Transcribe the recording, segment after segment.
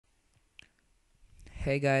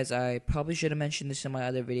Hey guys, I probably should have mentioned this in my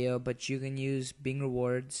other video, but you can use Bing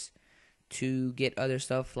Rewards to get other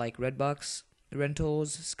stuff like Redbox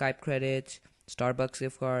rentals, Skype credit, Starbucks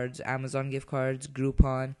gift cards, Amazon gift cards,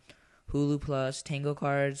 Groupon, Hulu Plus, Tango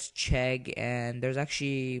cards, Chegg, and there's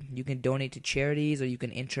actually you can donate to charities or you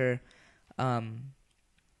can enter um,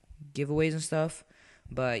 giveaways and stuff.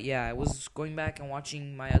 But yeah, I was going back and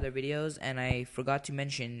watching my other videos and I forgot to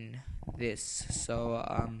mention this.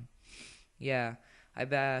 Yeah,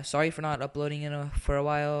 sorry for not uploading for a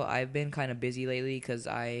while. I've been kind of busy lately because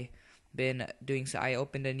I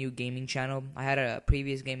opened a new gaming channel. I had a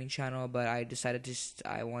previous gaming channel, but I decided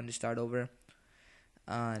I wanted to start over.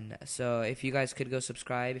 So if you guys could go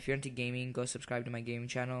subscribe, if you're into gaming, go subscribe to my gaming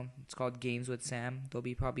channel. It's called Games with Sam.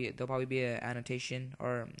 There'll probably be an annotation,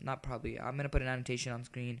 or not probably. I'm gonna put an annotation on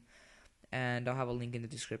screen, and I'll have a link in the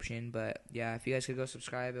description. But yeah, if you guys could go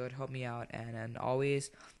subscribe, it would help me out. And always,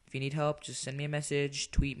 if you need help, just send me a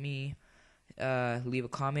message, tweet me, leave a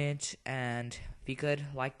comment, and if you could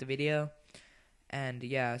like the video. And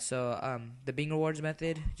yeah, the Bing Rewards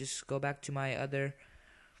method, just go back to my other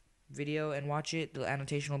video and watch it. The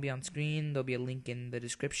annotation will be on screen. There'll be a link in the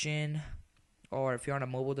description. Or if you're on a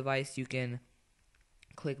mobile device, you can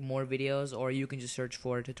click more videos, or you can just search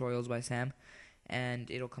for tutorials by Sam,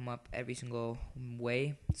 and it'll come up every single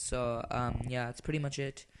way. Yeah, that's pretty much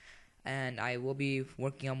it. And I will be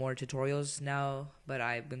working on more tutorials now, but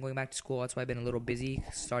I've been going back to school. That's why I've been a little busy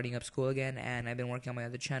starting up school again, and I've been working on my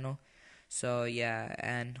other channel. So yeah,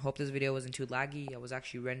 and hope this video wasn't too laggy. I was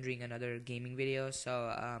actually rendering another gaming video.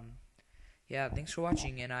 Yeah, thanks for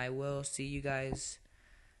watching, and I will see you guys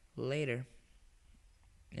later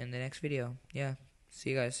in the next video. Yeah, see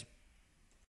you guys.